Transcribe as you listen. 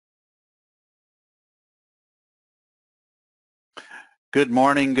Good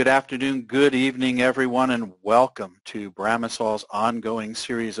morning, good afternoon, good evening, everyone, and welcome to Bramisol's ongoing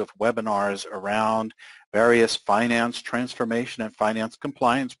series of webinars around various finance transformation and finance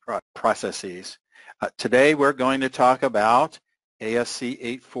compliance processes. Today, we're going to talk about ASC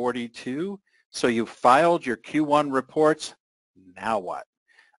 842. So you've filed your Q1 reports. Now what?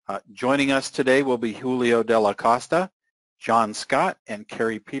 Joining us today will be Julio Della Costa, John Scott, and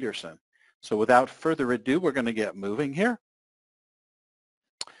Carrie Peterson. So without further ado, we're going to get moving here.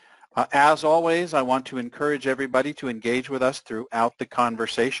 As always, I want to encourage everybody to engage with us throughout the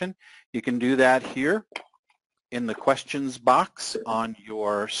conversation. You can do that here in the questions box on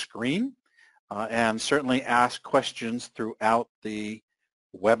your screen, and certainly ask questions throughout the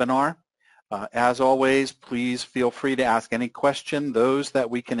webinar. As always, please feel free to ask any question. Those that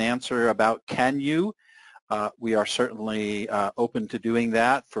we can answer about can you, we are certainly open to doing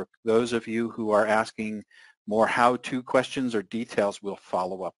that. For those of you who are asking more how-to questions or details, we'll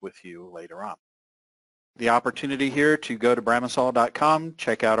follow up with you later on. The opportunity here to go to bramisol.com,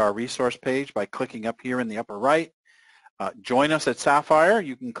 check out our resource page by clicking up here in the upper right. Join us at Sapphire.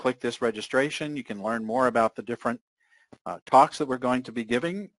 You can click this registration. You can learn more about the different talks that we're going to be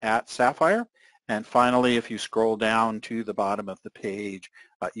giving at Sapphire. And finally, if you scroll down to the bottom of the page,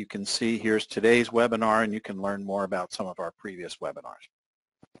 you can see here's today's webinar, and you can learn more about some of our previous webinars.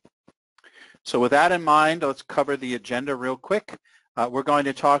 So with that in mind, let's cover the agenda real quick. We're going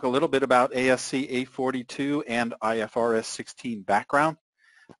to talk a little bit about ASC 842 and IFRS 16 background.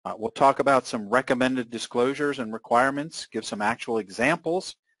 We'll talk about some recommended disclosures and requirements, give some actual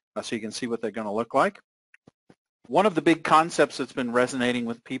examples so you can see what they're going to look like. One of the big concepts that's been resonating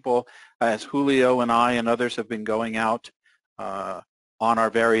with people as Julio and I and others have been going out on our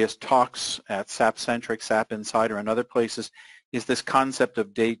various talks at SAP Centric, SAP Insider, and other places is this concept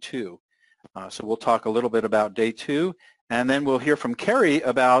of day two. So we'll talk a little bit about day two, and then we'll hear from Carrie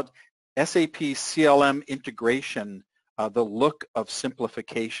about SAP CLM integration, the look of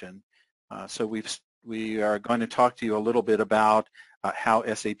simplification. So we are going to talk to you a little bit about how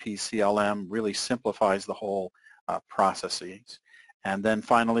SAP CLM really simplifies the whole processes. And then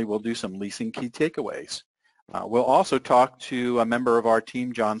finally, we'll do some leasing key takeaways. We'll also talk to a member of our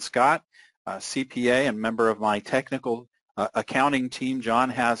team, John Scott, CPA and member of my technical accounting team. John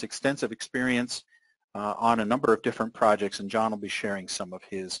has extensive experience on a number of different projects, and John will be sharing some of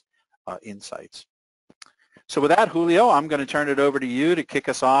his insights. So with that, Julio, I'm going to turn it over to you to kick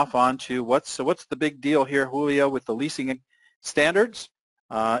us off onto what's the big deal here, Julio, with the leasing standards,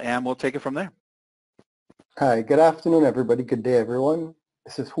 and we'll take it from there. Hi, good afternoon, everybody. Good day, everyone.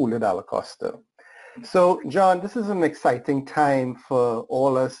 This is Julio Della Costa. So, John, this is an exciting time for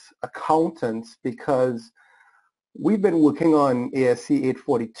all us accountants because we've been working on ASC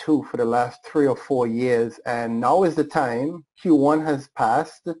 842 for the last 3 or 4 years, and now is the time. Q1 has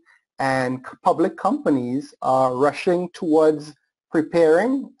passed, and public companies are rushing towards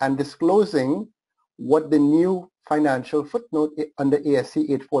preparing and disclosing what the new financial footnote under ASC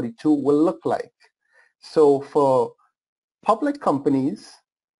 842 will look like. So for public companies,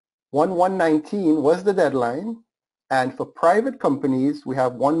 1/1/19 was the deadline, and for private companies, we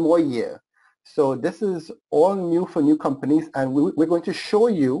have 1 more year. So this is all new for new companies, and we're going to show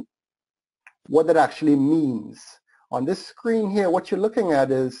you what that actually means. On this screen here, what you're looking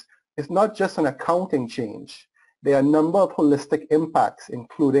at is it's not just an accounting change. There are a number of holistic impacts,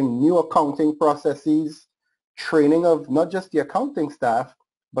 including new accounting processes, training of not just the accounting staff,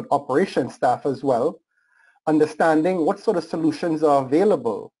 but operations staff as well, understanding what sort of solutions are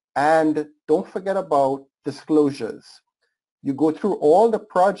available, and don't forget about disclosures. You go through all the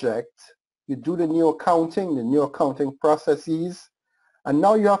projects, you do the new accounting processes, and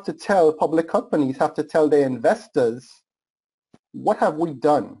now you have to tell, public companies have to tell their investors, what have we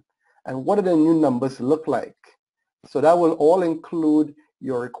done and what do the new numbers look like? So that will all include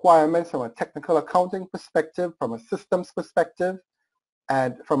your requirements from a technical accounting perspective, from a systems perspective,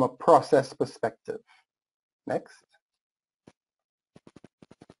 and from a process perspective. Next.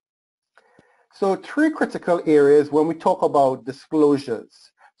 So 3 critical areas when we talk about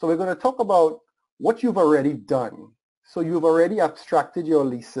disclosures. So we're going to talk about what you've already done. So you've already abstracted your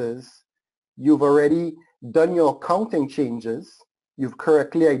leases. You've already done your accounting changes. You've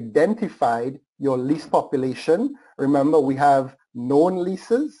correctly identified your lease population. Remember, we have known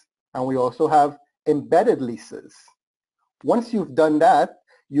leases and we also have embedded leases. Once you've done that,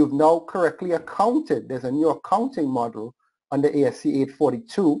 you've now correctly accounted. There's a new accounting model under ASC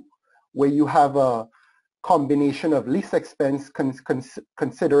 842 where you have a combination of lease expense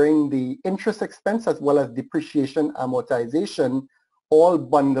considering the interest expense as well as depreciation amortization all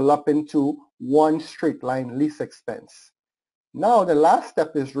bundle up into one straight line lease expense. Now the last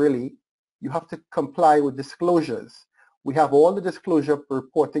step is really you have to comply with disclosures. We have all the disclosure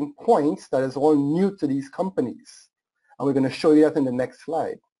reporting points that is all new to these companies. And we're going to show you that in the next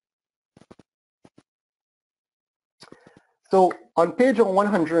slide. So on page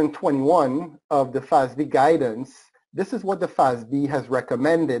 121 of the FASB guidance, this is what the FASB has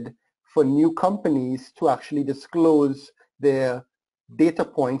recommended for new companies to actually disclose their data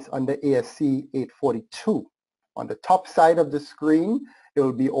points under ASC 842. On the top side of the screen, it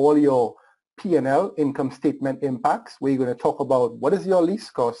will be all your P&L income statement impacts, where you're going to talk about what is your lease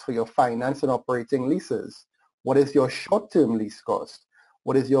cost for your finance and operating leases, what is your short-term lease cost,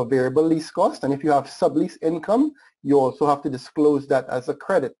 what is your variable lease cost, and if you have sublease income, you also have to disclose that as a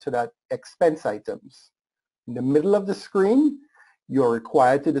credit to that expense items. In the middle of the screen, you're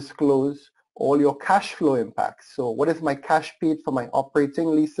required to disclose all your cash flow impacts. So what is my cash paid for my operating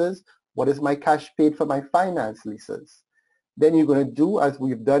leases? What is my cash paid for my finance leases? Then you're going to do, as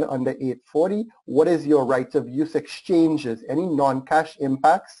we've done under 840, what is your right of use exchanges? Any non-cash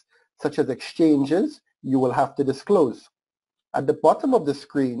impacts, such as exchanges, you will have to disclose. At the bottom of the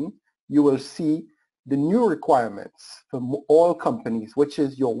screen, you will see the new requirements from all companies, which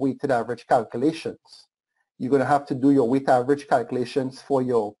is your weighted average calculations. You're going to have to do your weighted average calculations for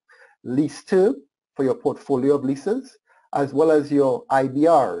your lease term, for your portfolio of leases, as well as your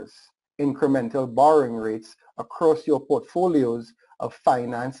IBRs, incremental borrowing rates, across your portfolios of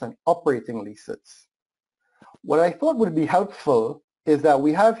finance and operating leases. What I thought would be helpful is that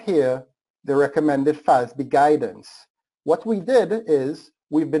we have here the recommended FASB guidance. What we did is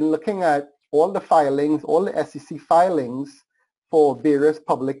we've been looking at all the filings, all the SEC filings for various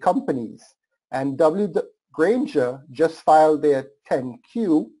public companies. And W. Granger just filed their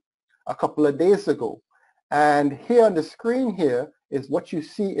 10Q a couple of days ago. And here on the screen here is what you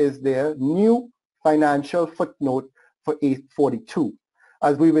see is their new financial footnote for 842.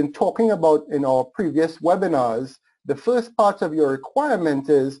 As we've been talking about in our previous webinars, the first part of your requirement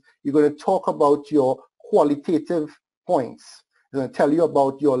is you're going to talk about your qualitative points. They're going to tell you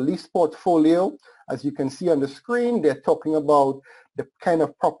about your lease portfolio. As you can see on the screen, they're talking about the kind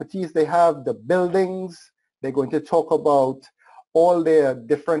of properties they have, the buildings. They're going to talk about all their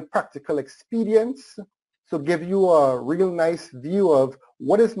different practical expedients. So give you a real nice view of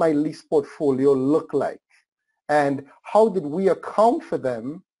what does my lease portfolio look like and how did we account for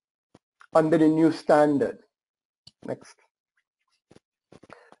them under the new standard. Next.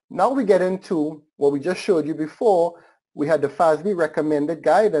 Now we get into what we just showed you before. We had the FASB recommended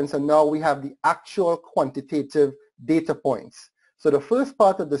guidance, and now we have the actual quantitative data points. So the first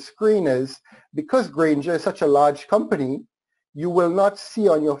part of the screen is, because Granger is such a large company, you will not see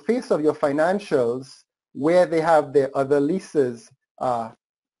on your face of your financials where they have their other leases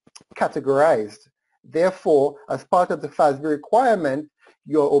categorized. Therefore, as part of the FASB requirement,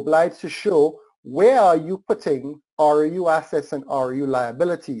 you're obliged to show where are you putting ROU assets and ROU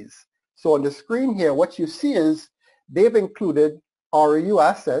liabilities. So on the screen here, what you see is they've included ROU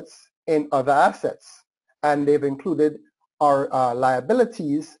assets in other assets, and they've included our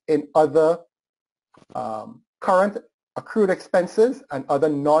liabilities in other current accrued expenses and other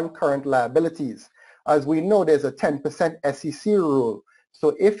non-current liabilities. As we know, there's a 10% SEC rule.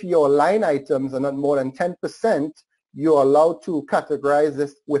 So if your line items are not more than 10%, you're allowed to categorize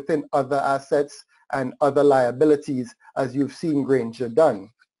this within other assets and other liabilities, as you've seen Granger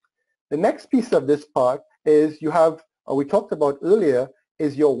done. The next piece of this part is you have, we talked about earlier,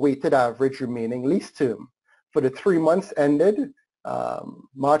 is your weighted average remaining lease term. For the 3 months ended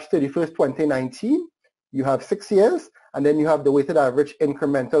March 31st, 2019, you have 6 years, and then you have the weighted average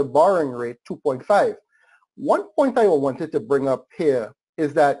incremental borrowing rate, 2.5. One point I wanted to bring up here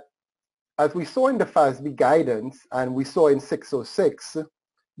is that as we saw in the FASB guidance and we saw in 606,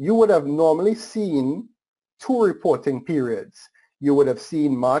 you would have normally seen 2 reporting periods. You would have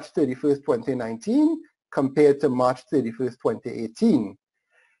seen March 31st, 2019 compared to March 31st, 2018.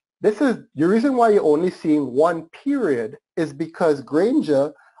 This is the reason why you're only seeing 1 period is because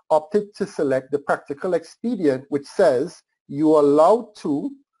Granger opted to select the practical expedient, which says you are allowed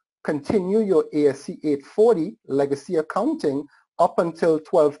to continue your ASC 840 legacy accounting up until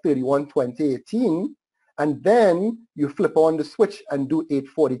 12/31/2018, and then you flip on the switch and do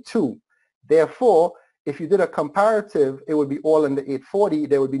 842. Therefore, if you did a comparative, it would be all in the 840.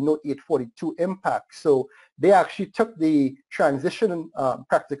 There would be no 842 impact. So they actually took the transition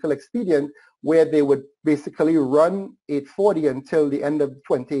practical expedient where they would basically run 840 until the end of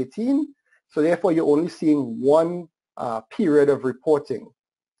 2018. So therefore, you're only seeing 1 period of reporting.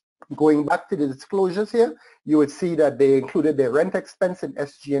 Going back to the disclosures here, you would see that they included their rent expense in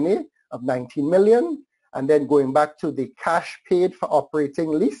SG&A of $19 million, and then going back to the cash paid for operating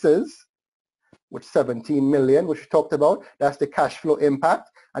leases, which 17 million, which we talked about, that's the cash flow impact.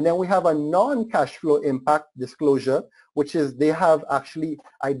 And then we have a non-cash flow impact disclosure, which is they have actually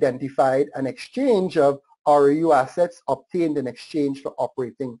identified an exchange of ROU assets obtained in exchange for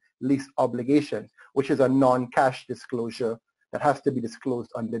operating lease obligations, which is a non-cash disclosure that has to be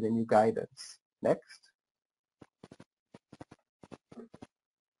disclosed under the new guidance. Next.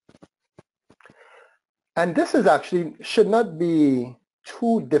 And this is actually should not be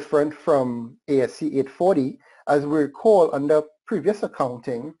too different from ASC 840. As we recall, under previous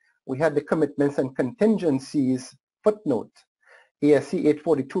accounting, we had the commitments and contingencies footnote. ASC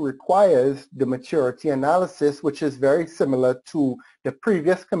 842 requires the maturity analysis, which is very similar to the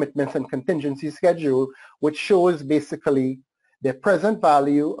previous commitments and contingency schedule, which shows basically the present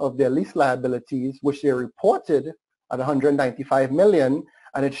value of their lease liabilities, which they reported at 195 million,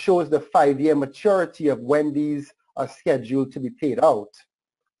 and it shows the 5-year maturity of when these are scheduled to be paid out.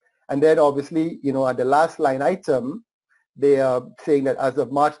 And then obviously, you know, at the last line item, they are saying that as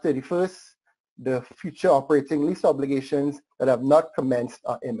of March 31st, the future operating lease obligations that have not commenced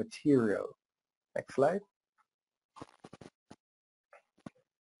are immaterial. Next slide.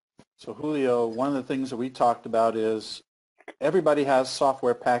 So Julio, one of the things that we talked about is everybody has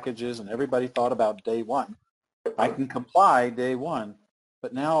software packages and everybody thought about day one. I can comply day one,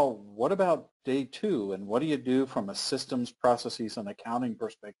 but now what about day two? And what do you do from a systems, processes, and accounting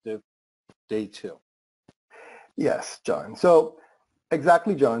perspective day two? Yes, John. So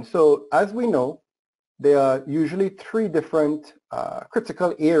exactly, John. So as we know, there are usually 3 different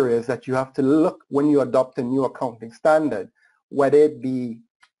critical areas that you have to look when you adopt a new accounting standard, whether it be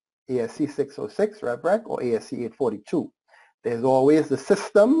ASC 606 RevRec or ASC 842. There's always the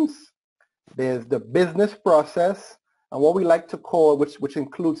systems, there's the business process, and what we like to call, which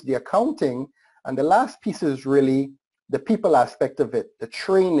includes the accounting, and the last piece is really the people aspect of it, the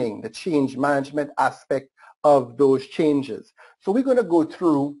training, the change management aspect of those changes. So we're going to go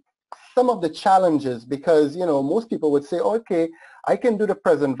through some of the challenges because, you know, most people would say, okay, I can do the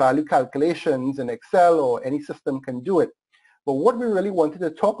present value calculations in Excel or any system can do it. But what we really wanted to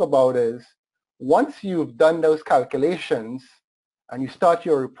talk about is once you've done those calculations and you start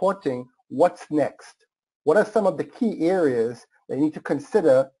your reporting, what's next? What are some of the key areas that you need to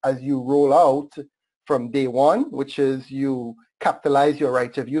consider as you roll out from day one, which is you capitalize your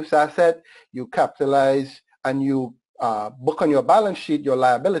right of use asset, you capitalize and you book on your balance sheet your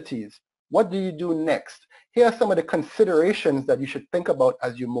liabilities. What do you do next? Here are some of the considerations that you should think about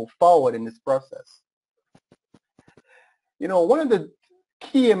as you move forward in this process. You know, one of the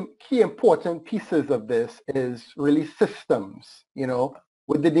key important pieces of this is really systems. You know,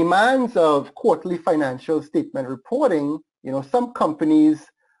 with the demands of quarterly financial statement reporting, you know, some companies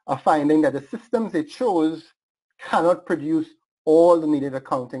are finding that the systems they chose cannot produce all the needed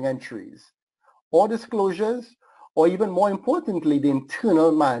accounting entries or disclosures, or even more importantly, the internal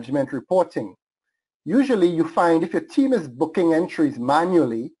management reporting. Usually you find if your team is booking entries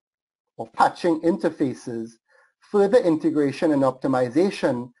manually or patching interfaces, further integration and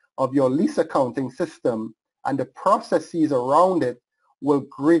optimization of your lease accounting system and the processes around it will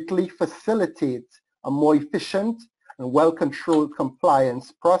greatly facilitate a more efficient and well-controlled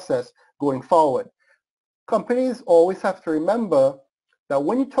compliance process going forward. Companies always have to remember that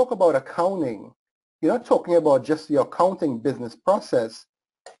when you talk about accounting, you're not talking about just your accounting business process,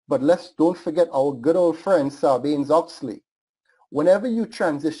 but don't forget our good old friend Sarbanes-Oxley. Whenever you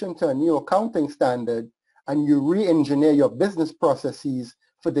transition to a new accounting standard and you re-engineer your business processes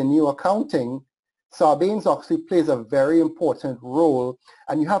for the new accounting, Sarbanes-Oxley plays a very important role,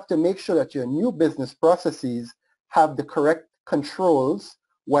 and you have to make sure that your new business processes have the correct controls,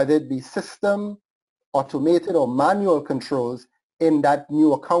 whether it be system, automated or manual controls in that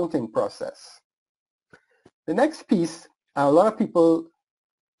new accounting process. The next piece, and a lot of people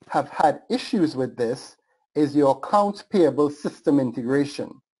have had issues with this, is your accounts payable system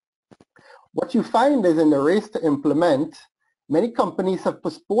integration. What you find is in the race to implement, many companies have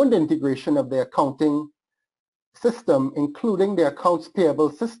postponed integration of their accounting system, including the accounts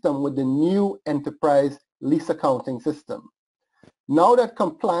payable system with the new enterprise lease accounting system. Now that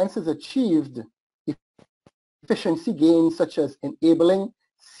compliance is achieved, efficiency gains such as enabling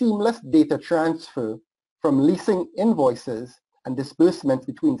seamless data transfer from leasing invoices and disbursements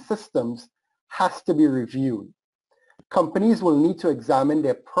between systems has to be reviewed. Companies will need to examine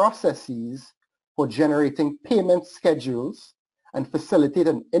their processes for generating payment schedules and facilitate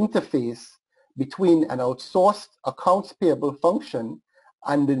an interface between an outsourced accounts payable function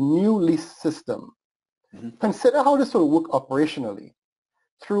and the new lease system. Consider how this will work operationally.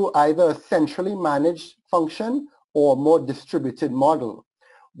 through either a centrally managed function or a more distributed model.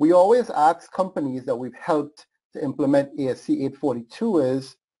 We always ask companies that we've helped to implement ASC842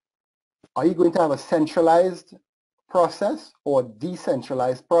 is, are you going to have a centralized process or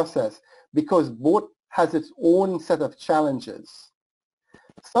decentralized process? Because both has its own set of challenges.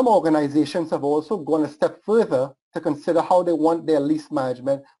 Some organizations have also gone a step further to consider how they want their lease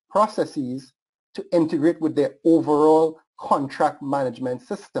management processes to integrate with their overall contract management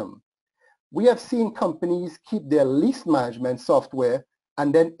system. We have seen companies keep their lease management software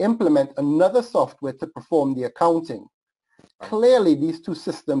and then implement another software to perform the accounting. Clearly, these two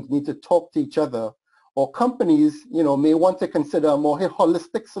systems need to talk to each other, or companies, may want to consider a more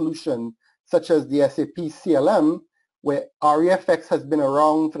holistic solution, such as the SAP CLM, where REFX has been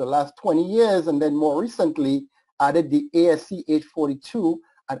around for the last 20 years, and then more recently added the ASC842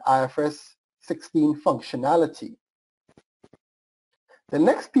 and IFRS 16 functionality. The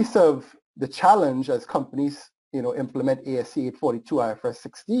next piece of the challenge as companies, implement ASC842 IFRS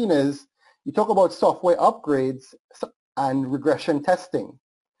 16 is you talk about software upgrades and regression testing.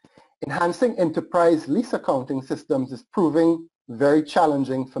 Enhancing enterprise lease accounting systems is proving very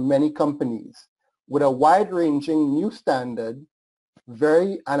challenging for many companies. With a wide-ranging new standard,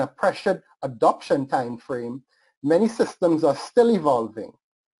 and a pressured adoption time frame, many systems are still evolving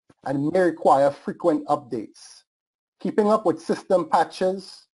and may require frequent updates. Keeping up with system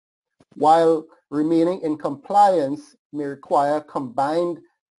patches while remaining in compliance may require combined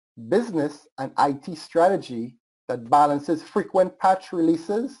business and IT strategy that balances frequent patch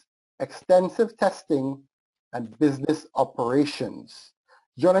releases, extensive testing, and business operations.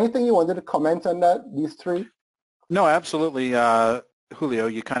 John, anything you wanted to comment on that, these three? No, absolutely. Julio,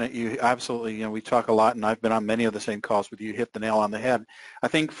 you absolutely, we talk a lot, and I've been on many of the same calls with you. Hit the nail on the head. I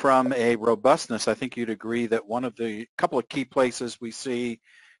think from a robustness, I think you'd agree that one of the couple of key places we see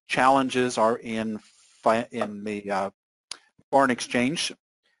challenges are in the foreign exchange,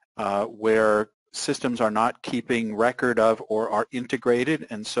 where systems are not keeping record of or are integrated,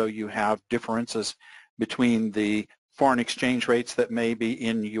 and so you have differences between the foreign exchange rates that may be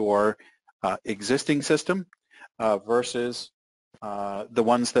in your existing system versus the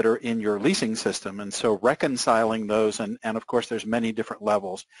ones that are in your leasing system. And so reconciling those, and of course there's many different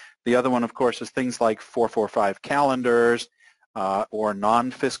levels. The other one, of course, is things like 445 calendars or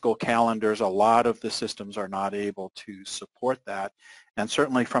non-fiscal calendars. A lot of the systems are not able to support that. And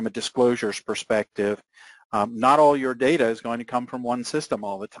certainly from a disclosures perspective, not all your data is going to come from one system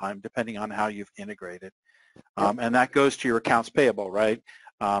all the time, depending on how you've integrated. And that goes to your accounts payable, right?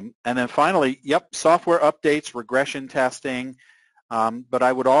 And then finally, software updates, regression testing. But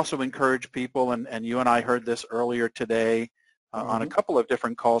I would also encourage people, and you and I heard this earlier today on a couple of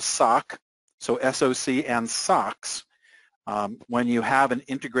different calls, SOC, so SOC and SOX. When you have an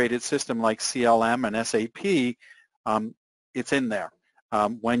integrated system like CLM and SAP, it's in there.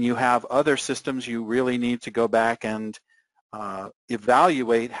 When you have other systems, you really need to go back and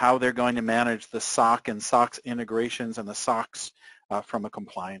evaluate how they're going to manage the SOC and SOX integrations and the SOX from a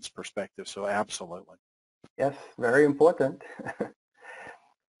compliance perspective. So absolutely. Yes, very important.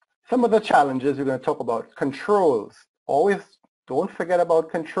 Some of the challenges we're going to talk about. Controls. Always don't forget about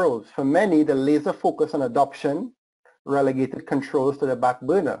controls. For many, the laser focus on adoption relegated controls to the back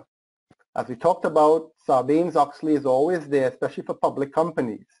burner. As we talked about, Sarbanes-Oxley is always there, especially for public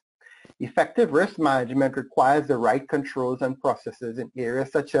companies. Effective risk management requires the right controls and processes in areas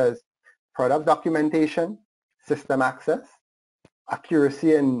such as product documentation, system access,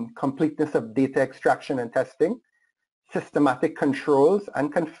 accuracy and completeness of data extraction and testing, systematic controls,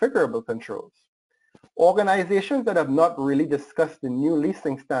 and configurable controls. Organizations that have not really discussed the new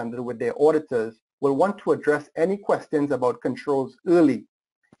leasing standard with their auditors will want to address any questions about controls early,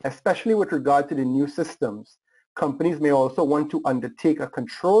 especially with regard to the new systems. Companies may also want to undertake a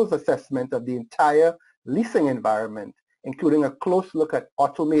controls assessment of the entire leasing environment, including a close look at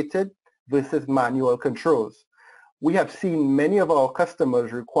automated versus manual controls. We have seen many of our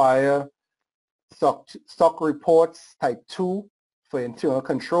customers require SOC reports type 2 for internal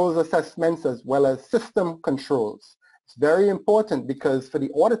controls assessments as well as system controls. It's very important because for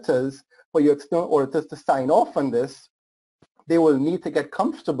the auditors, for your external auditors to sign off on this, they will need to get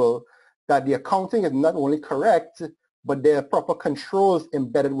comfortable that the accounting is not only correct, but there are proper controls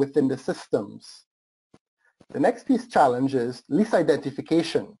embedded within the systems. The next piece challenge is lease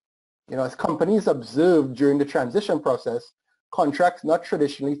identification. As companies observed during the transition process, contracts not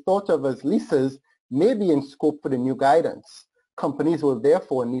traditionally thought of as leases may be in scope for the new guidance. Companies will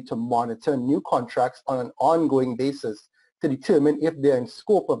therefore need to monitor new contracts on an ongoing basis to determine if they're in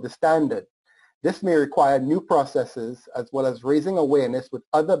scope of the standard. This may require new processes as well as raising awareness with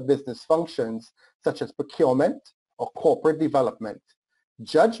other business functions such as procurement or corporate development.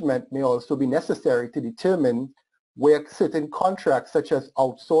 Judgment may also be necessary to determine where certain contracts such as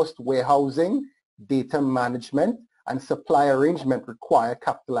outsourced warehousing, data management, and supply arrangement require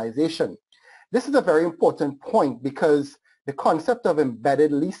capitalization. This is a very important point because the concept of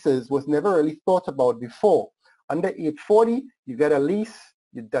embedded leases was never really thought about before. Under 840, you get a lease,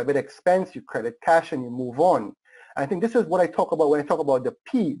 you debit expense, you credit cash, and you move on. I think this is what I talk about when I talk about the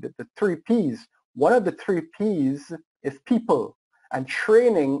three Ps. One of the three Ps is people and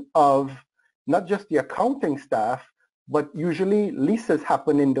training of not just the accounting staff, but usually leases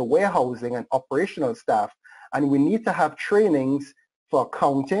happen in the warehousing and operational staff. And we need to have trainings for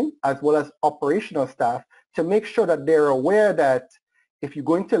accounting as well as operational staff to make sure that they're aware that if you're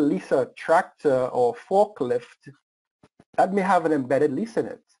going to lease a tractor or forklift, that may have an embedded lease in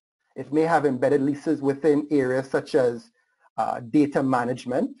it. It may have embedded leases within areas such as data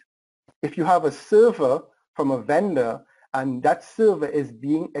management. If you have a server from a vendor and that server is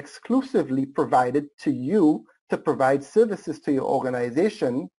being exclusively provided to you to provide services to your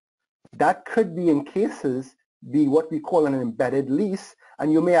organization, that could be in cases be what we call an embedded lease,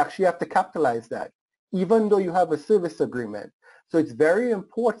 and you may actually have to capitalize that, even though you have a service agreement. So it's very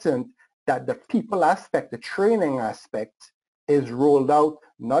important that the people aspect, the training aspect, is rolled out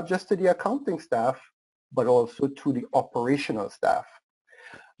not just to the accounting staff, but also to the operational staff.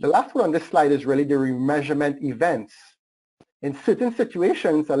 The last one on this slide is really the remeasurement events. In certain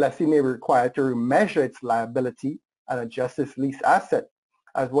situations, a lessee may be required to remeasure its liability and adjust its lease asset,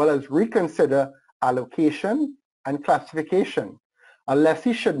 as well as reconsider allocation and classification. A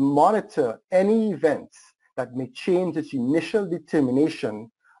lessee should monitor any events that may change its initial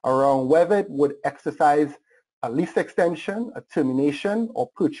determination around whether it would exercise a lease extension, a termination, or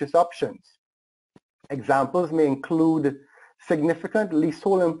purchase options. Examples may include significant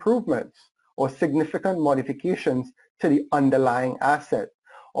leasehold improvements or significant modifications to the underlying asset.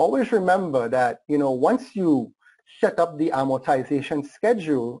 Always remember that, once you set up the amortization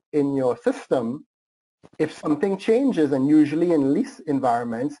schedule in your system, if something changes, and usually in lease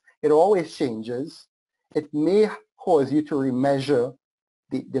environments, it always changes, it may cause you to remeasure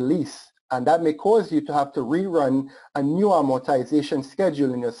the lease, and that may cause you to have to rerun a new amortization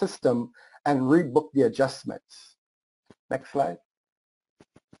schedule in your system and rebook the adjustments. Next slide.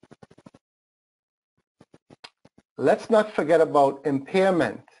 Let's not forget about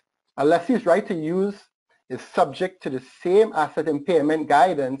impairment. A lessee's right to use is subject to the same asset impairment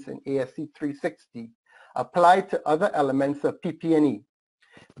guidance in ASC842 applied to other elements of PP&E.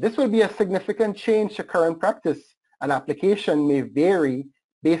 This will be a significant change to current practice, and application may vary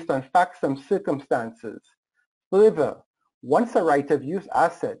based on facts and circumstances. Further, once a right-of-use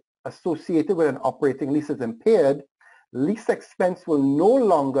asset associated with an operating lease is impaired, lease expense will no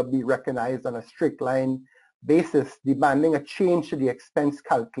longer be recognized on a straight-line basis, demanding a change to the expense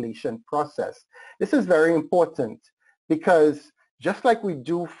calculation process. This is very important because just like we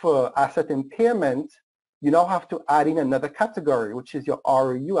do for asset impairment, you now have to add in another category, which is your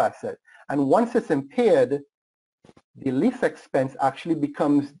ROU asset. And once it's impaired, the lease expense actually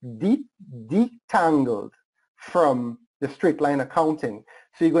becomes detangled from the straight line accounting.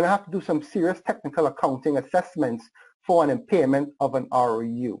 So you're going to have to do some serious technical accounting assessments for an impairment of an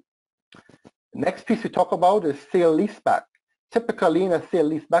ROU. The next piece we talk about is sale-leaseback. Typically in a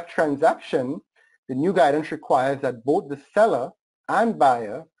sale-leaseback transaction, the new guidance requires that both the seller and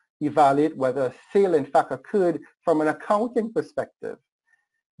buyer evaluate whether a sale in fact occurred from an accounting perspective.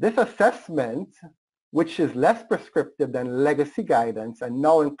 This assessment, which is less prescriptive than legacy guidance and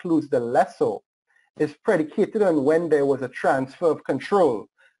now includes the lessor, is predicated on when there was a transfer of control.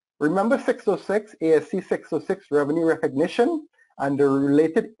 Remember 606, ASC 606 revenue recognition and the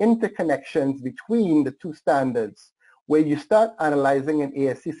related interconnections between the two standards, where you start analyzing in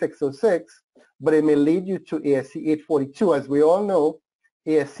ASC 606, but it may lead you to ASC 842. As we all know,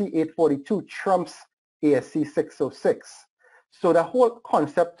 ASC 842 trumps ASC 606. So the whole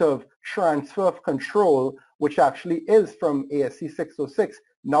concept of transfer of control, which actually is from ASC 606,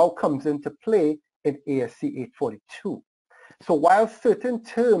 now comes into play in ASC 842. So while certain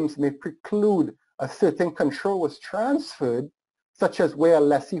terms may preclude a certain control was transferred, such as where a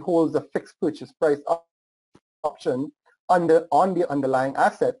lessee holds a fixed purchase price option on the underlying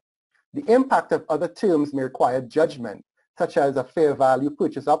asset, the impact of other terms may require judgment, such as a fair value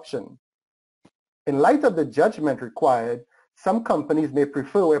purchase option. In light of the judgment required, some companies may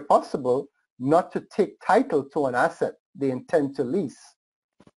prefer, where possible, not to take title to an asset they intend to lease.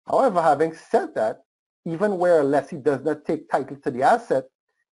 However, having said that, even where a lessee does not take title to the asset,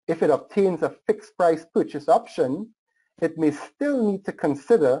 if it obtains a fixed price purchase option, it may still need to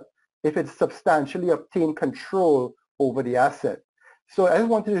consider if it substantially obtained control over the asset. So I just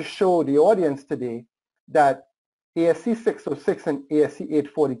wanted to show the audience today that ASC 606 and ASC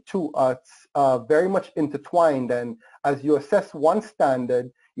 842 are very much intertwined, and as you assess one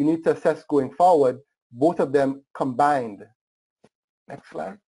standard, you need to assess going forward both of them combined. Next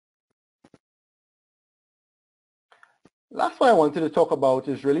slide. Last one I wanted to talk about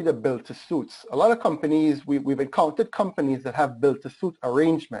is really the build-to-suits. A lot of companies, we've encountered companies that have build-to-suit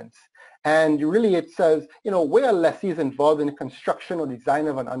arrangements. And really it says, where a lessee is involved in the construction or design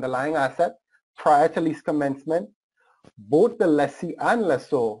of an underlying asset prior to lease commencement, both the lessee and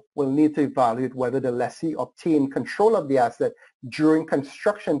lessor will need to evaluate whether the lessee obtained control of the asset during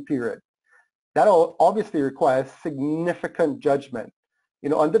construction period. That obviously requires significant judgment.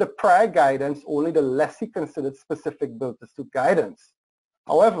 Under the prior guidance, only the lessee considered specific build-to-suit guidance.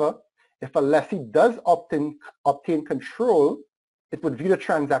 However, if a lessee does obtain control, it would view the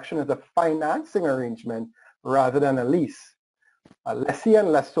transaction as a financing arrangement rather than a lease. A lessee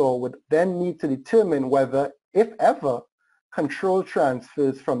and lessor would then need to determine whether, if ever, control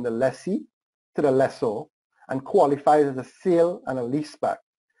transfers from the lessee to the lessor and qualifies as a sale and a leaseback.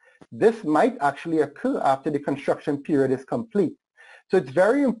 This might actually occur after the construction period is complete. So it's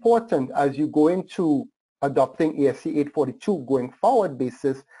very important as you go into adopting ASC 842 going forward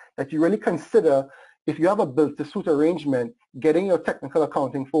basis that you really consider, if you have a build-to-suit arrangement, getting your technical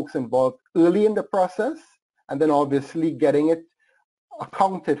accounting folks involved early in the process, and then obviously getting it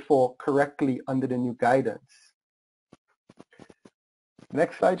accounted for correctly under the new guidance.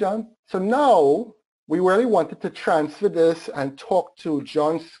 Next slide, John. So now we really wanted to transfer this and talk to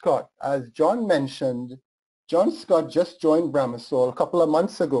John Scott. As John mentioned, John Scott just joined Bramisol a couple of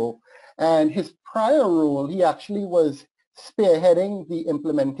months ago, and his prior role, he actually was spearheading the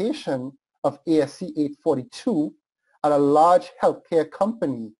implementation of ASC 842 at a large healthcare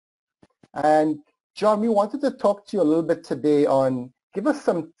company. And John, we wanted to talk to you a little bit today on, give us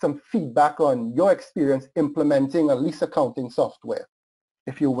some feedback on your experience implementing a lease accounting software,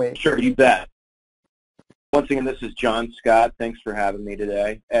 if you will. Sure, you bet. Once again, this is John Scott. Thanks for having me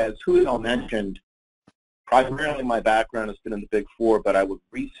today. As Julio mentioned, primarily my background has been in the Big Four, but I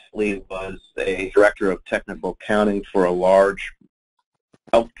recently was a director of technical accounting for a large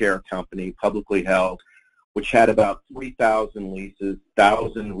healthcare company, publicly held, which had about 3,000 leases,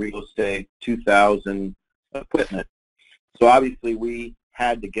 1,000 real estate, 2,000 equipment. So obviously we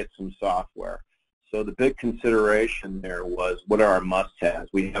had to get some software. So the big consideration there was, what are our must-haves?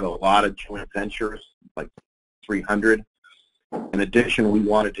 We have a lot of joint ventures, like 300. In addition, we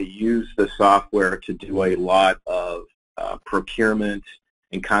wanted to use the software to do a lot of procurement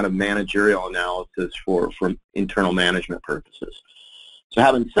and kind of managerial analysis for internal management purposes. So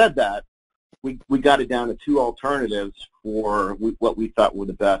having said that, we got it down to two alternatives for what we thought were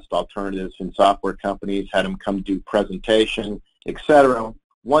the best alternatives in software companies, had them come do presentation, etc.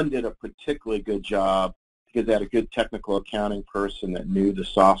 One did a particularly good job because they had a good technical accounting person that knew the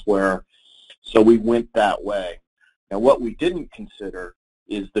software, so we went that way. Now, what we didn't consider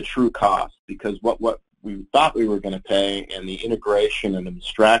is the true cost, because what we thought we were going to pay and the integration and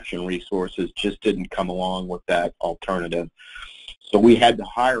abstraction resources just didn't come along with that alternative. So we had to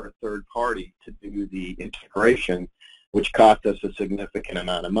hire a third party to do the integration, which cost us a significant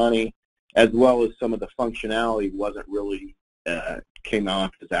amount of money, as well as some of the functionality wasn't really came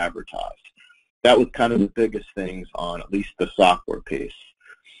off as advertised. That was kind of the biggest things on at least the software piece.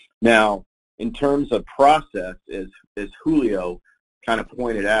 Now, in terms of process, as Julio kind of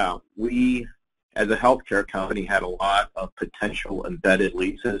pointed out, we, as a healthcare company, had a lot of potential embedded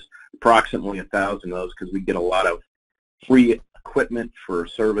leases, approximately 1,000 of those, because we get a lot of free equipment for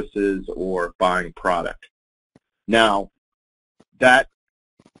services or buying product. Now, that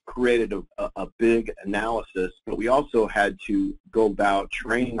created a big analysis, but we also had to go about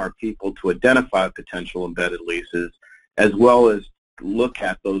training our people to identify potential embedded leases, as well as look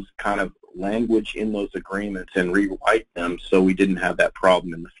at those kind of language in those agreements and rewrite them so we didn't have that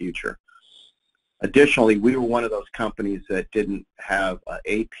problem in the future. Additionally, we were one of those companies that didn't have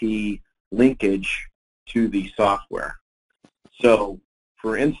AP linkage to the software. So,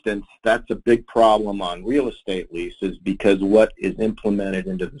 for instance, that's a big problem on real estate leases, because what is implemented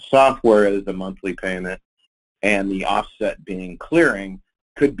into the software is a monthly payment, and the offset being clearing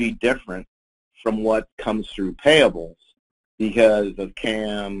could be different from what comes through payables because of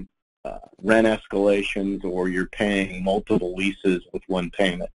CAM, rent escalations, or you're paying multiple leases with one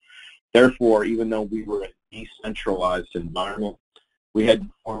payment. Therefore, even though we were a decentralized environment, we had to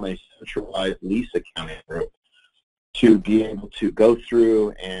form a centralized lease accounting group to be able to go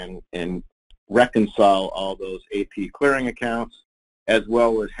through and reconcile all those AP clearing accounts, as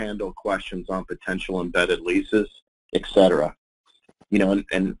well as handle questions on potential embedded leases, etc. You know,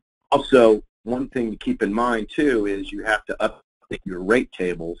 and also one thing to keep in mind too is you have to update your rate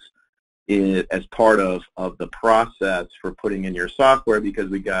tables as part of the process for putting in your software, because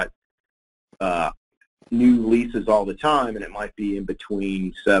we got new leases all the time, and it might be in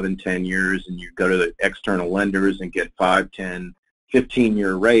between 7-10 years, and you go to the external lenders and get 5, 10,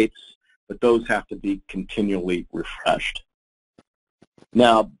 15-year rates, but those have to be continually refreshed.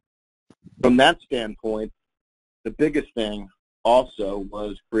 Now, from that standpoint, the biggest thing also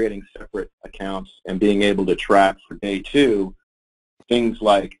was creating separate accounts and being able to track for day 2 things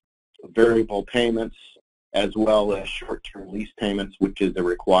like variable payments as well as short-term lease payments, which is a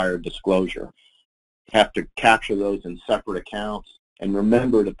required disclosure. You have to capture those in separate accounts and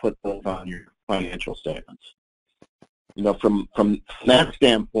remember to put those on your financial statements. You know, from that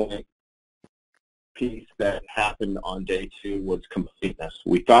standpoint, piece that happened on day 2 was completeness.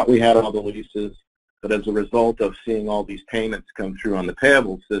 We thought we had all the leases, but as a result of seeing all these payments come through on the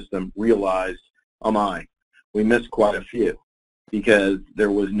payable system, realized, oh my, we missed quite a few because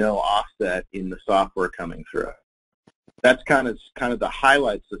there was no offset in the software coming through. That's kind of the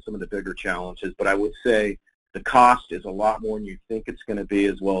highlights of some of the bigger challenges, but I would say the cost is a lot more than you think it's going to be,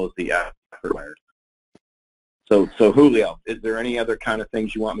 as well as the effort required. So Julio, is there any other kind of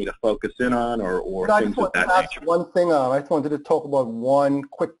things you want me to focus in on, or things of that nature? One thing, I just wanted to talk about one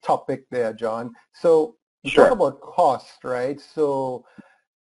quick topic there, John. So you Sure. talk about cost, right? So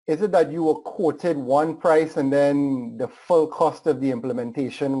is it that you were quoted one price and then the full cost of the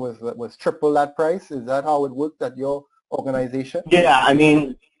implementation was triple that price? Is that how it worked at your organization? Yeah, I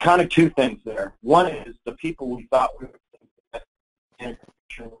mean, kind of two things there. One is the people we thought we were.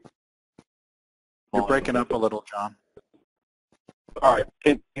 You're breaking up a little, John. All right,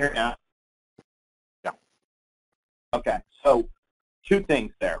 can you hear now? Yeah. Okay, so two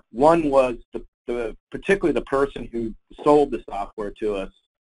things there. One was particularly the person who sold the software to us,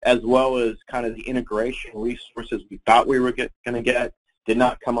 as well as kind of the integration resources we thought we were going to get, did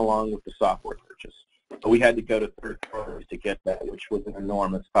not come along with the software purchase. So we had to go to third parties to get that, which was an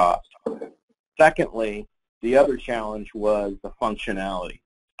enormous cost. Secondly, the other challenge was the functionality.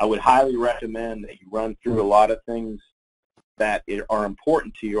 I would highly recommend that you run through a lot of things that are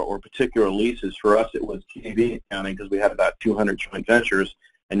important to your or particular leases. For us, it was JV accounting because we had about 200 joint ventures,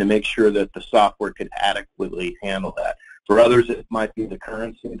 and to make sure that the software could adequately handle that. For others, it might be the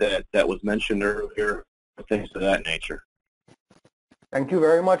currency that was mentioned earlier, things of that nature. Thank you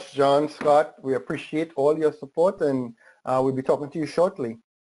very much, John, Scott. We appreciate all your support, and we'll be talking to you shortly.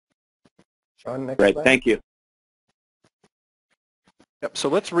 John, next Great, slide. thank you. Yep, so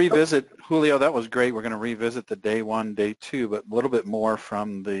let's revisit, Julio, that was great. We're going to revisit the day 1, day 2, but a little bit more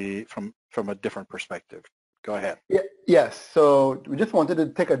from a different perspective. Go ahead. Yes, so we just wanted to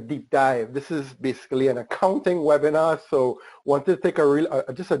take a deep dive. This is basically an accounting webinar, so wanted to take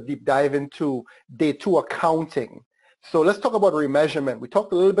just a deep dive into day 2 accounting. So let's talk about remeasurement. We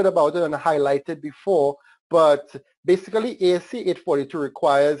talked a little bit about it and highlighted before, but basically ASC842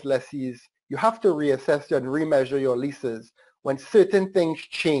 requires lessees, you have to reassess and remeasure your leases when certain things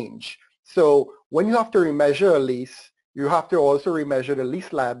change. So when you have to remeasure a lease, you have to also remeasure the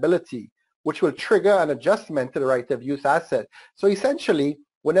lease liability, which will trigger an adjustment to the right of use asset. So essentially,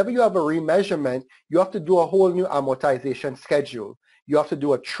 whenever you have a remeasurement, you have to do a whole new amortization schedule. You have to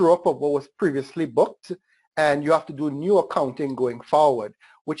do a true-up of what was previously booked, and you have to do new accounting going forward,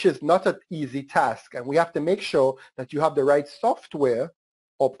 which is not an easy task. And we have to make sure that you have the right software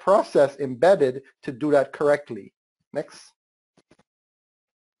or process embedded to do that correctly. Next.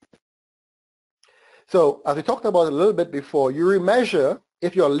 So as we talked about a little bit before, you remeasure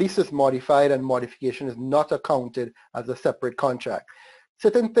if your lease is modified and modification is not accounted as a separate contract.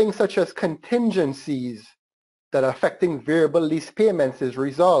 Certain things such as contingencies that are affecting variable lease payments is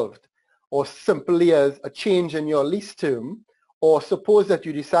resolved, or simply as a change in your lease term, or suppose that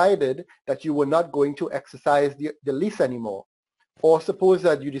you decided that you were not going to exercise the lease anymore, or suppose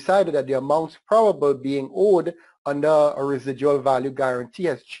that you decided that the amounts probable being owed under a residual value guarantee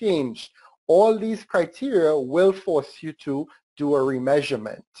has changed. All these criteria will force you to do a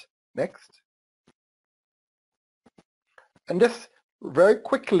remeasurement. Next. And this, very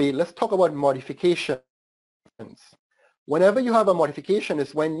quickly, let's talk about modifications. Whenever you have a modification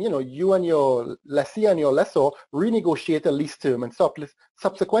is when you and your lessee and your lessor renegotiate a lease term, and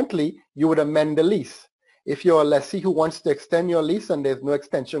subsequently you would amend the lease. If you're a lessee who wants to extend your lease and there's no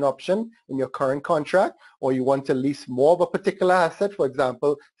extension option in your current contract, or you want to lease more of a particular asset, for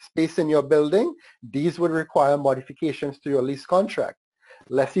example, space in your building, these would require modifications to your lease contract.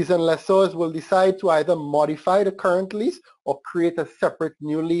 Lessees and lessors will decide to either modify the current lease or create a separate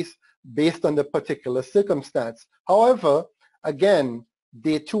new lease based on the particular circumstance. However, again,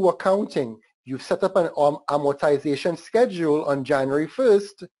 day two accounting, you set up an amortization schedule on January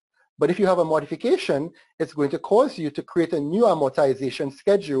 1st, but if you have a modification, it's going to cause you to create a new amortization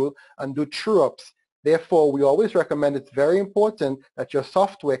schedule and do true-ups. Therefore, we always recommend it's very important that your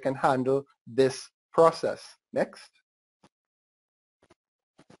software can handle this process. Next.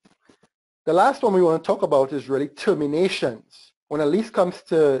 The last one we want to talk about is really terminations. When a lease comes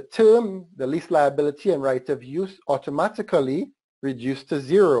to term, the lease liability and right of use automatically reduce to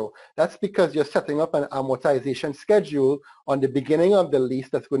zero. That's because you're setting up an amortization schedule on the beginning of the lease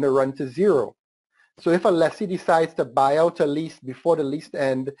that's going to run to zero. So if a lessee decides to buy out a lease before the lease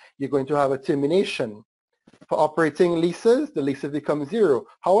end, you're going to have a termination. For operating leases, the leases become zero.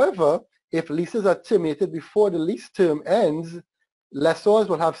 However, if leases are terminated before the lease term ends, lessors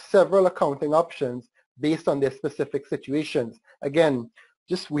will have several accounting options based on their specific situations. Again,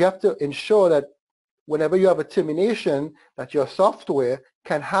 we have to ensure that whenever you have a termination, that your software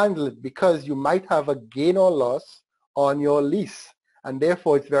can handle it, because you might have a gain or loss on your lease. And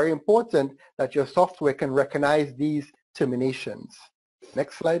therefore, it's very important that your software can recognize these terminations.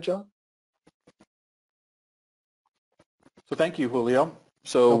 Next slide, John. So thank you, Julio.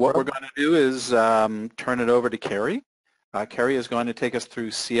 So what we're going to do is turn it over to Carrie. Carrie is going to take us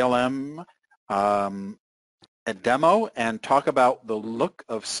through CLM, a demo, and talk about the look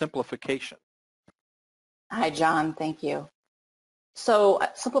of simplification. Hi, John. Thank you. So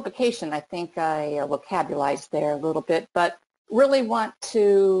simplification, I think I vocabularized there a little bit, but really want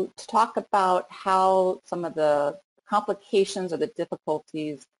to talk about how some of the complications or the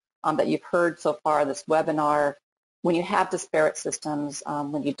difficulties that you've heard so far in this webinar, when you have disparate systems,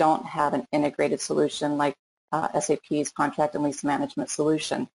 when you don't have an integrated solution like SAP's contract and lease management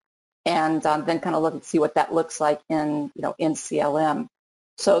solution, and then kind of look and see what that looks like in CLM.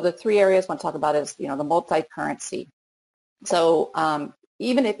 So the three areas I want to talk about is, the multi-currency. So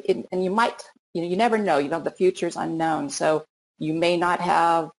even if, and you might, you never know, the future's unknown. So you may not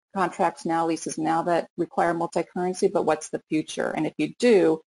have contracts now, leases now that require multi-currency, but what's the future? And if you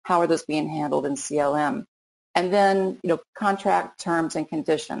do, how are those being handled in CLM? And then, contract terms and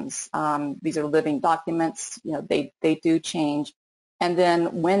conditions. These are living documents, they do change. And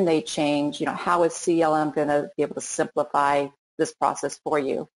then when they change, how is CLM going to be able to simplify this process for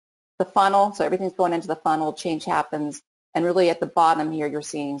you? The funnel, so everything's going into the funnel, change happens, and really at the bottom here you're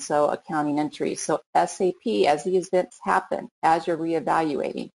seeing, so accounting entries. So SAP, as these events happen, as you're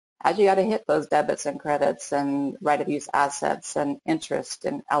reevaluating, as you got to hit those debits and credits and right of use assets and interest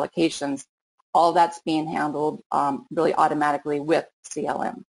and allocations, all that's being handled really automatically with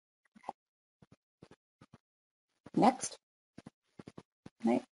CLM. Next.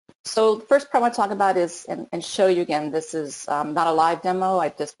 Right. So the first part I want to talk about is, and show you again, this is not a live demo.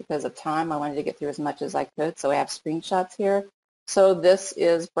 Just because of time, I wanted to get through as much as I could, so I have screenshots here. So this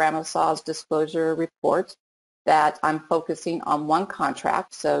is Bramosaw's disclosure report that I'm focusing on one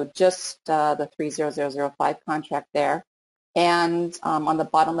contract, so just the 30005 contract there. And on the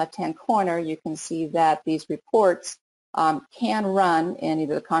bottom left-hand corner, you can see that these reports can run in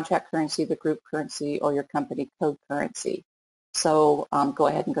either the contract currency, the group currency, or your company code currency. So go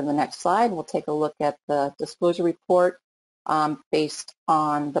ahead and go to the next slide. We'll take a look at the disclosure report based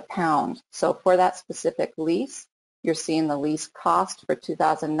on the pound. So for that specific lease, you're seeing the lease cost for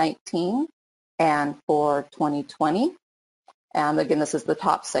 2019 and for 2020. And again, this is the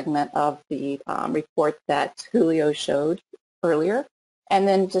top segment of the report that Julio showed earlier. And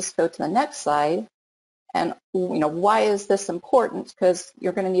then just go to the next slide. And why is this important? Because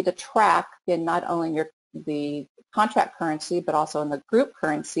you're going to need to track in not only the contract currency, but also in the group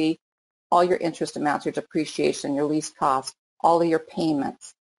currency, all your interest amounts, your depreciation, your lease costs, all of your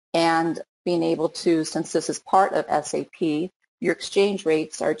payments. And being able to, since this is part of SAP, your exchange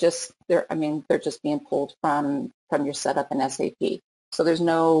rates are just, they're just being pulled from your setup in SAP. So there's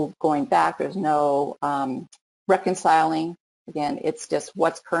no going back, there's no reconciling. Again, it's just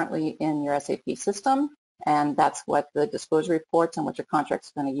what's currently in your SAP system, and that's what the disclosure reports and what your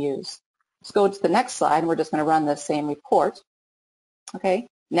contract's going to use. Let's go to the next slide, and we're just going to run the same report. Okay,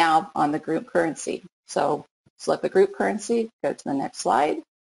 now on the group currency. So select the group currency, go to the next slide,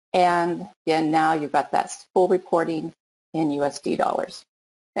 and again, now you've got that full reporting in USD dollars.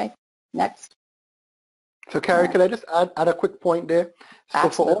 Okay, next. So Carrie, could I just add a quick point there? So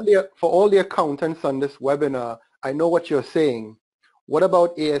for all the accountants on this webinar, I know what you're saying. What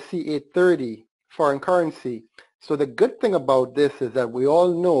about ASC830, foreign currency? So the good thing about this is that we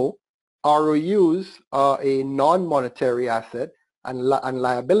all know ROUs are a non-monetary asset, and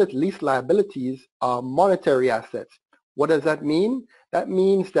lease liabilities are monetary assets. What does that mean? That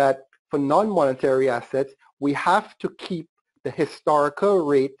means that for non-monetary assets, we have to keep the historical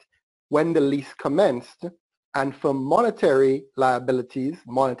rate when the lease commenced, and for monetary liabilities,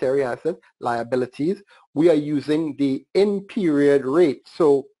 monetary assets, liabilities, we are using the in-period rate.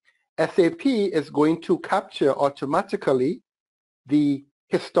 So SAP is going to capture automatically the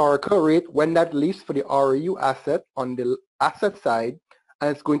historical rate when that lease for the ROU asset on the asset side, and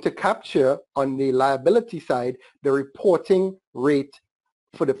it's going to capture on the liability side the reporting rate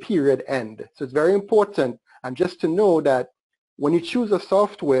for the period end. So it's very important, and just to know that when you choose a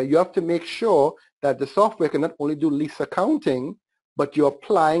software, you have to make sure that the software can not only do lease accounting, but you're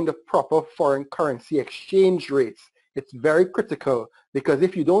applying the proper foreign currency exchange rates. It's very critical, because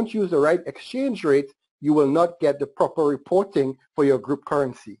if you don't use the right exchange rate, you will not get the proper reporting for your group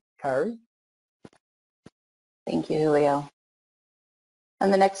currency. Carrie? Thank you, Julio.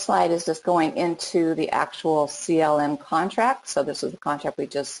 And the next slide is just going into the actual CLM contract. So this is the contract we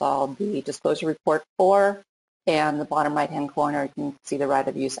just saw the disclosure report for. And the bottom right-hand corner, you can see the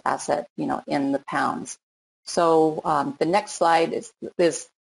right-of-use asset, in the pounds. So the next slide is this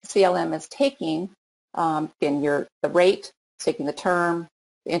CLM is taking the rate, taking the term,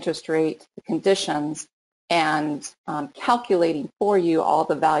 the interest rate, the conditions, and calculating for you all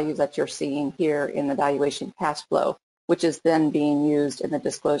the values that you're seeing here in the valuation cash flow, which is then being used in the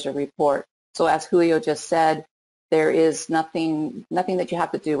disclosure report. So as Julio just said, there is nothing that you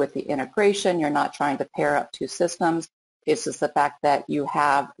have to do with the integration. You're not trying to pair up two systems. It's just the fact that you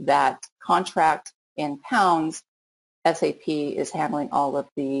have that contract in pounds. SAP is handling all of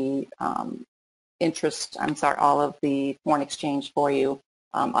the all of the foreign exchange for you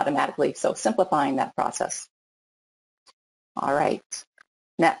automatically. So simplifying that process. All right,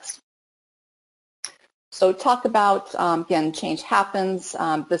 next. So talk about, again, change happens.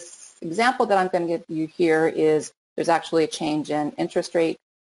 This example that I'm going to give you here is there's actually a change in interest rate,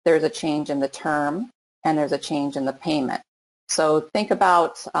 there's a change in the term, and there's a change in the payment. So think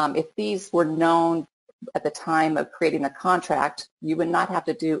about if these were known at the time of creating the contract, you would not have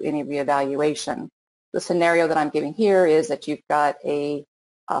to do any reevaluation. The scenario that I'm giving here is that you've got a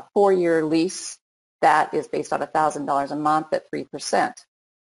 4-year lease that is based on $1,000 a month at 3%.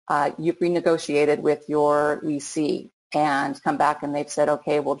 You've renegotiated with your leasee and come back and they've said,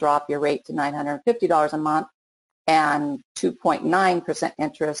 okay, we'll drop your rate to $950 a month and 2.9%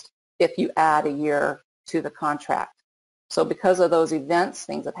 interest if you add a year to the contract. So because of those events,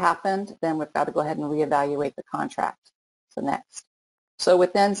 things have happened, then we've got to go ahead and reevaluate the contract. So next. So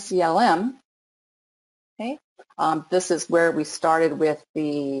within CLM, okay, this is where we started with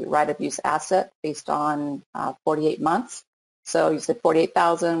the right-of-use asset based on 48 months. So you said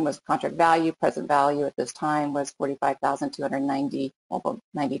 48,000 was contract value. Present value at this time was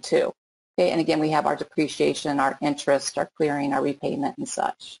 45,292. Okay, and again, we have our depreciation, our interest, our clearing, our repayment, and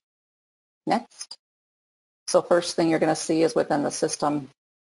such. Next. So first thing you're going to see is within the system,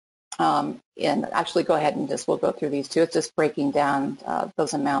 and actually go ahead and we'll go through these two. It's just breaking down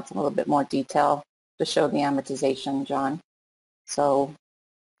those amounts in a little bit more detail to show the amortization, John. So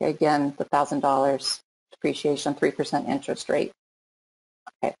again, the $1,000 depreciation, 3% interest rate.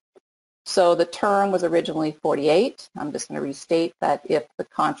 Okay. So the term was originally 48. I'm just going to restate that if the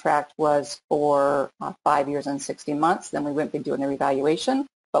contract was for 5 years and 60 months, then we wouldn't be doing the revaluation,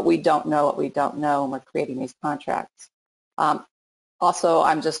 but we don't know what we don't know when we're creating these contracts. Also,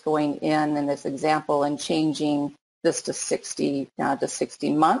 I'm just going in this example and changing this to 60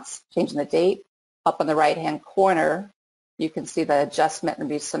 months, changing the date. Up on the right-hand corner, you can see the adjustment and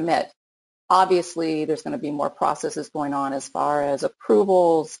resubmit. Obviously, there's going to be more processes going on as far as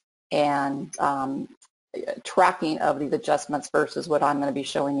approvals and tracking of these adjustments versus what I'm going to be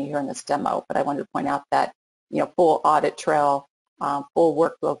showing you here in this demo. But I wanted to point out that, full audit trail, full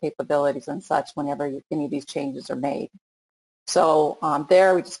workflow capabilities and such whenever any of these changes are made. So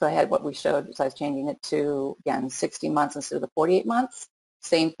there, we just go ahead what we showed besides changing it to, again, 60 months instead of the 48 months.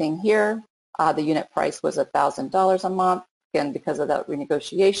 Same thing here. The unit price was $1,000 a month. Again, because of that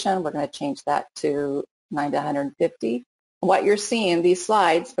renegotiation, we're going to change that to $950. What you're seeing, these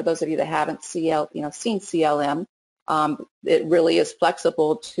slides, for those of you that haven't seen CLM, it really is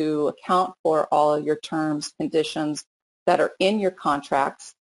flexible to account for all of your terms, conditions that are in your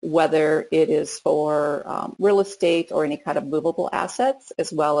contracts, whether it is for real estate or any kind of movable assets,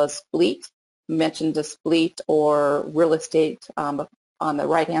 as well as fleet, mentioned this fleet or real estate on the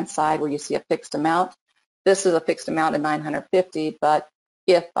right-hand side where you see a fixed amount. This is a fixed amount of $950, but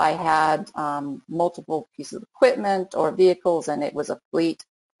if I had multiple pieces of equipment or vehicles and it was a fleet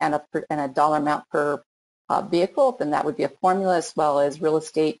and a dollar amount per vehicle, then that would be a formula, as well as real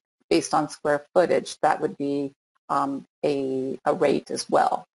estate based on square footage. That would be a rate as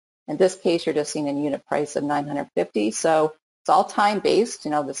well. In this case, you're just seeing a unit price of $950. So it's all time-based.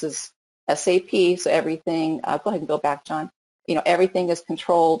 This is SAP, so everything, go ahead and go back, John. Everything is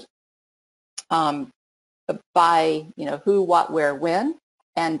controlled by, who, what, where, when,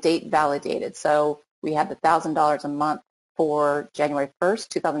 and date validated. So we have the $1,000 a month for January 1st,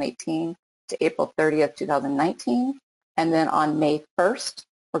 2018 to April 30th, 2019. And then on May 1st,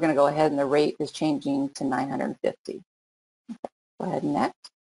 we're going to go ahead and the rate is changing to $950. Okay, go ahead and next.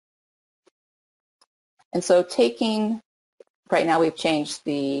 And so right now we've changed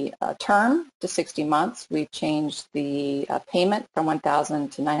the term to 60 months. We've changed the payment from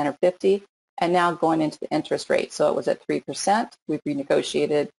 $1,000 to $950, and now going into the interest rate. So it was at 3%. We've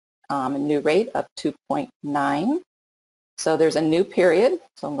renegotiated a new rate of 2.9. So there's a new period.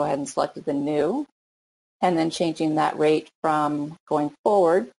 So I'm going to go ahead and select the new, and then changing that rate from going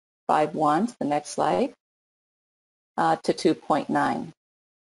forward 5.1 to the next slide to 2.9.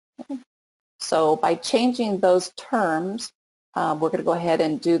 Okay. So by changing those terms, we're going to go ahead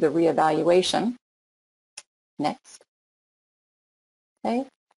and do the reevaluation. Next. Okay.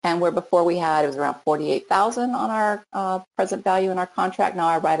 And where before we had, it was around $48,000 on our present value in our contract. Now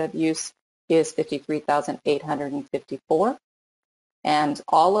our right of use is $53,854. And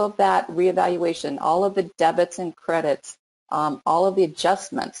all of that reevaluation, all of the debits and credits, all of the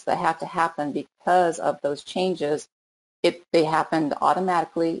adjustments that have to happen because of those changes, they happened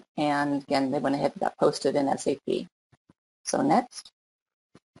automatically, and again, they went ahead and got posted in SAP. So next,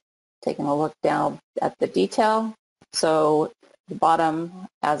 taking a look down at the detail. So the bottom,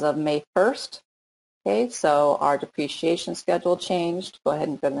 as of May 1st, okay, so our depreciation schedule changed. Go ahead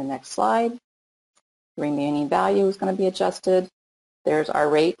and go to the next slide. The remaining value is going to be adjusted. There's our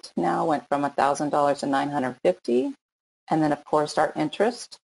rate now, went from $1,000 to $950. And then, of course, our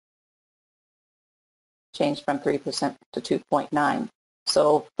interest changed from 3% to 2.9.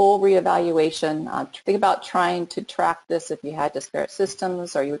 So full reevaluation. Think about trying to track this if you had disparate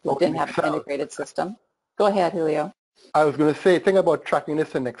systems or you didn't have an integrated system. Go ahead, Julio. I was going to say, think about tracking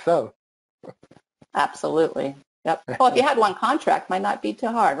this in Excel. Absolutely. Yep. Well, if you had one contract, might not be too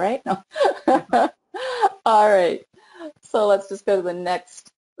hard, right? No. All right. So let's just go to the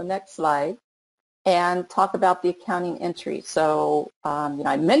next slide and talk about the accounting entry. So,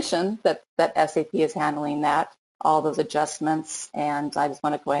 I mentioned that SAP is handling that, all those adjustments, and I just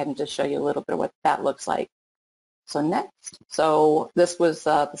want to go ahead and just show you a little bit of what that looks like. So next. So this was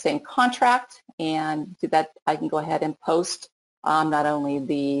the same contract, and to that I can go ahead and post not only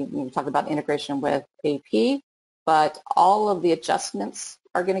we talked about integration with AP, but all of the adjustments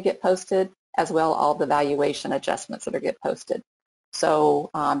are going to get posted, as well all the valuation adjustments that are get posted. So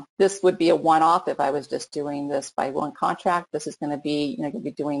this would be a one-off if I was just doing this by one contract. This is going to be, going to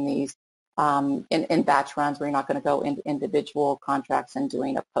be doing these in batch runs where you're not going to go into individual contracts and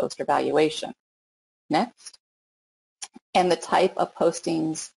doing a post or valuation. Next. And the type of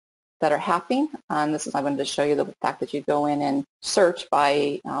postings that are happening. This is, I wanted to show you the fact that you go in and search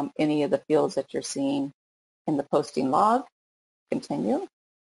by any of the fields that you're seeing in the posting log. Continue.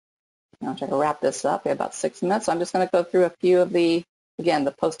 I'll try to wrap this up. We have about 6 minutes. So I'm just going to go through a few of the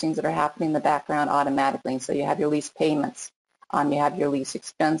postings that are happening in the background automatically. So you have your lease payments. You have your lease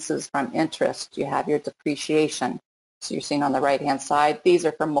expenses from interest. You have your depreciation. So you're seeing on the right-hand side. These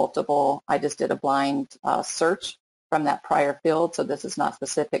are for multiple. I just did a blind search from that prior field. So this is not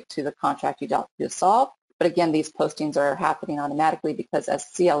specific to the contract you just solve. But again, these postings are happening automatically because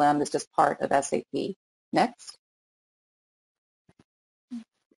CLM is just part of SAP. Next.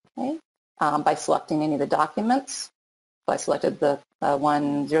 Okay. By selecting any of the documents. So I selected the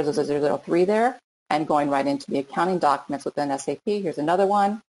 10003 there and going right into the accounting documents within SAP. Here's another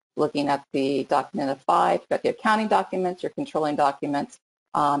one. Looking at the document of 5, you've got the accounting documents, your controlling documents,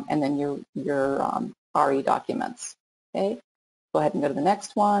 and then your RE documents. Okay. Go ahead and go to the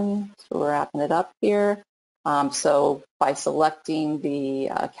next one. So we're wrapping it up here. So by selecting the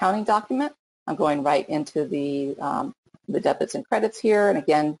accounting document, I'm going right into the debits and credits here. And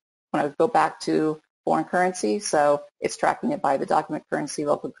again, when I go back to foreign currency, so it's tracking it by the document currency,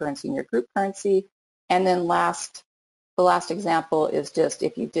 local currency, and your group currency. And then the last example is just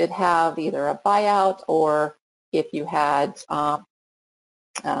if you did have either a buyout or if you had, if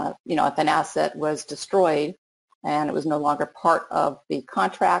an asset was destroyed and it was no longer part of the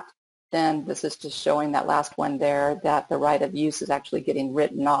contract, then this is just showing that last one there, that the right of use is actually getting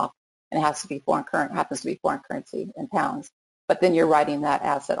written off, and it has to be happens to be foreign currency in pounds. But then you're writing that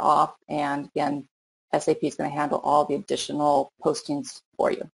asset off, and again, SAP is going to handle all the additional postings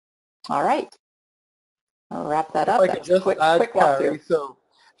for you. All right. I'll wrap that up. If I could just add, Carrie, so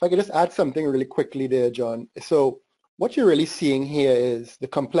if I could just add something really quickly there, John. So what you're really seeing here is the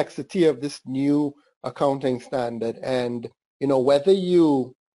complexity of this new accounting standard, and whether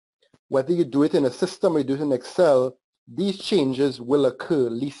you do it in a system or you do it in Excel, these changes will occur.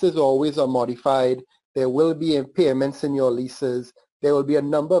 Leases always are modified. There will be impairments in your leases. There will be a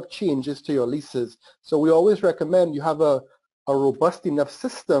number of changes to your leases. So we always recommend you have a robust enough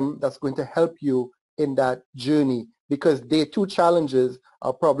system that's going to help you in that journey, because day 2 challenges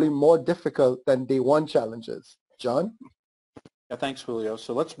are probably more difficult than day 1 challenges. John? Yeah, thanks, Julio.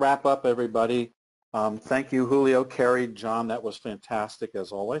 So let's wrap up, everybody. Thank you, Julio, Carrie, John. That was fantastic,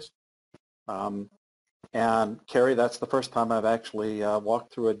 as always. And Carrie, that's the first time I've actually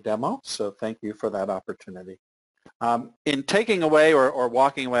walked through a demo, so thank you for that opportunity. In taking away or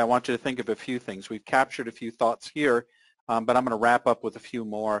walking away, I want you to think of a few things. We've captured a few thoughts here, but I'm going to wrap up with a few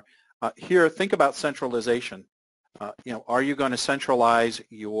more. Here, think about centralization. Are you going to centralize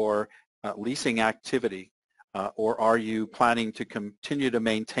your leasing activity, or are you planning to continue to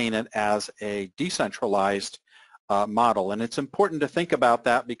maintain it as a decentralized model? And it's important to think about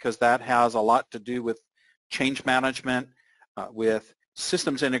that, because that has a lot to do with change management, with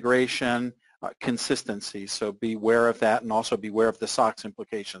systems integration, consistency. So be aware of that, and also be aware of the SOX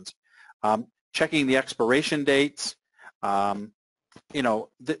implications. Checking the expiration dates. There's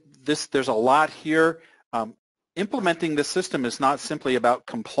a lot here. Implementing the system is not simply about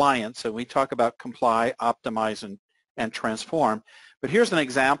compliance. So we talk about comply, optimize, and transform. But here's an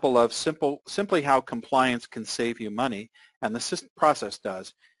example of simply how compliance can save you money, and the system process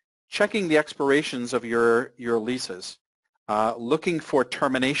does. Checking the expirations of your leases, looking for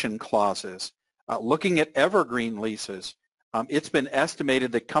termination clauses, looking at evergreen leases. It's been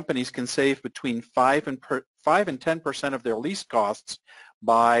estimated that companies can save between 5 and 10% of their lease costs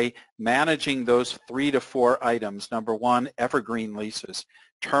by managing those 3 to 4 items. Number 1, evergreen leases,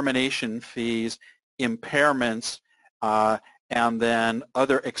 termination fees, impairments, and then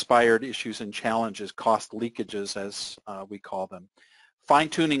other expired issues and challenges, cost leakages as we call them.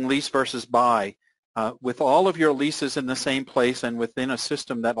 Fine-tuning lease versus buy. With all of your leases in the same place and within a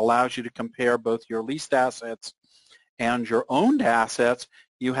system that allows you to compare both your leased assets and your owned assets,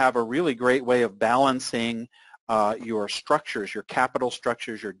 you have a really great way of balancing your structures, your capital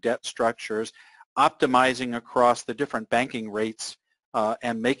structures, your debt structures, optimizing across the different banking rates,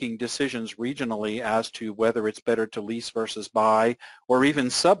 and making decisions regionally as to whether it's better to lease versus buy, or even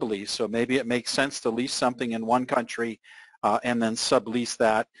sublease. So maybe it makes sense to lease something in one country and then sublease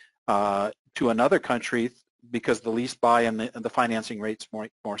that to another country, because the lease buy and the financing rates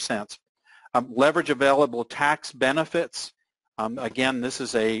make more sense. Leverage available tax benefits. Again, this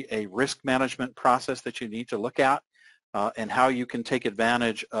is a risk management process that you need to look at, and how you can take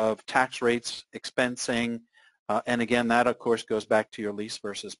advantage of tax rates, expensing, and again, that of course goes back to your lease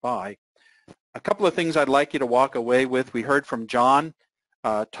versus buy. A couple of things I'd like you to walk away with. We heard from John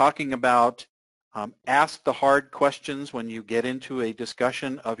talking about ask the hard questions when you get into a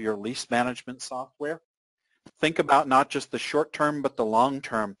discussion of your lease management software. Think about not just the short term, but the long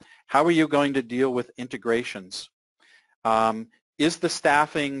term. How are you going to deal with integrations? Is the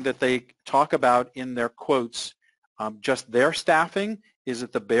staffing that they talk about in their quotes just their staffing? Is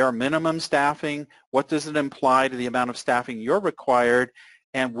it the bare minimum staffing? What does it imply to the amount of staffing you're required?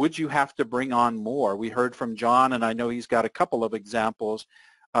 And would you have to bring on more? We heard from John, and I know he's got a couple of examples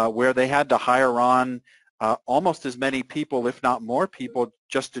where they had to hire on almost as many people, if not more people,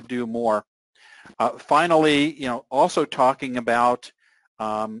 just to do more. Finally, also talking about,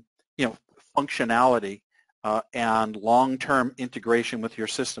 functionality and long-term integration with your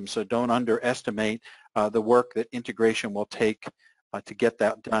system. So don't underestimate the work that integration will take to get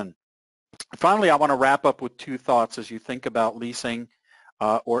that done. Finally, I want to wrap up with 2 thoughts as you think about leasing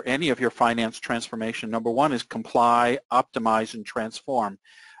or any of your finance transformation. Number 1 is comply, optimize, and transform.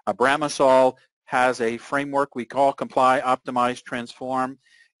 Bramisol has a framework we call comply, optimize, transform.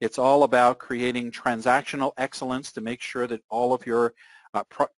 It's all about creating transactional excellence to make sure that all of your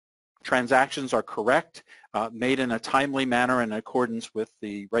transactions are correct, made in a timely manner in accordance with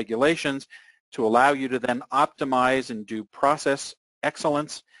the regulations, to allow you to then optimize and do process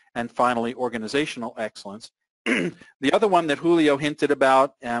excellence, and finally organizational excellence. The other one that Julio hinted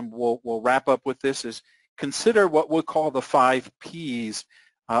about, and we'll wrap up with this, is consider what we'll call the 5 Ps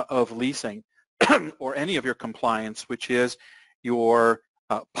of leasing or any of your compliance, which is your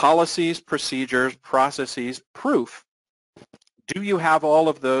policies, procedures, processes, proof. Do you have all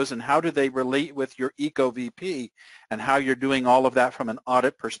of those, and how do they relate with your Eco-VP, and how you're doing all of that from an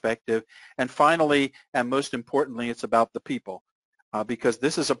audit perspective? And finally, and most importantly, it's about the people, because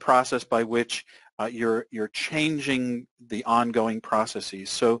this is a process by which you're changing the ongoing processes.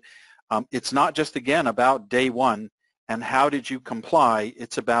 So it's not just, again, about day one and how did you comply.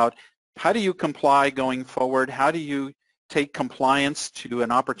 It's about how do you comply going forward? How do you take compliance to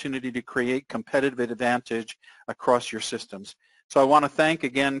an opportunity to create competitive advantage across your systems? So I want to thank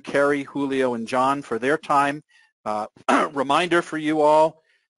again Carrie, Julio, and John for their time. Reminder for you all,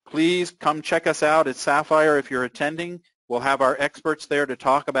 please come check us out at Sapphire if you're attending. We'll have our experts there to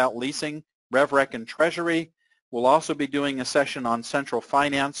talk about leasing, RevRec, and Treasury. We'll also be doing a session on central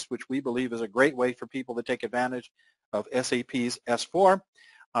finance, which we believe is a great way for people to take advantage of SAP's S4.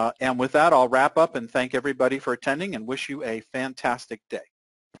 And with that, I'll wrap up and thank everybody for attending and wish you a fantastic day.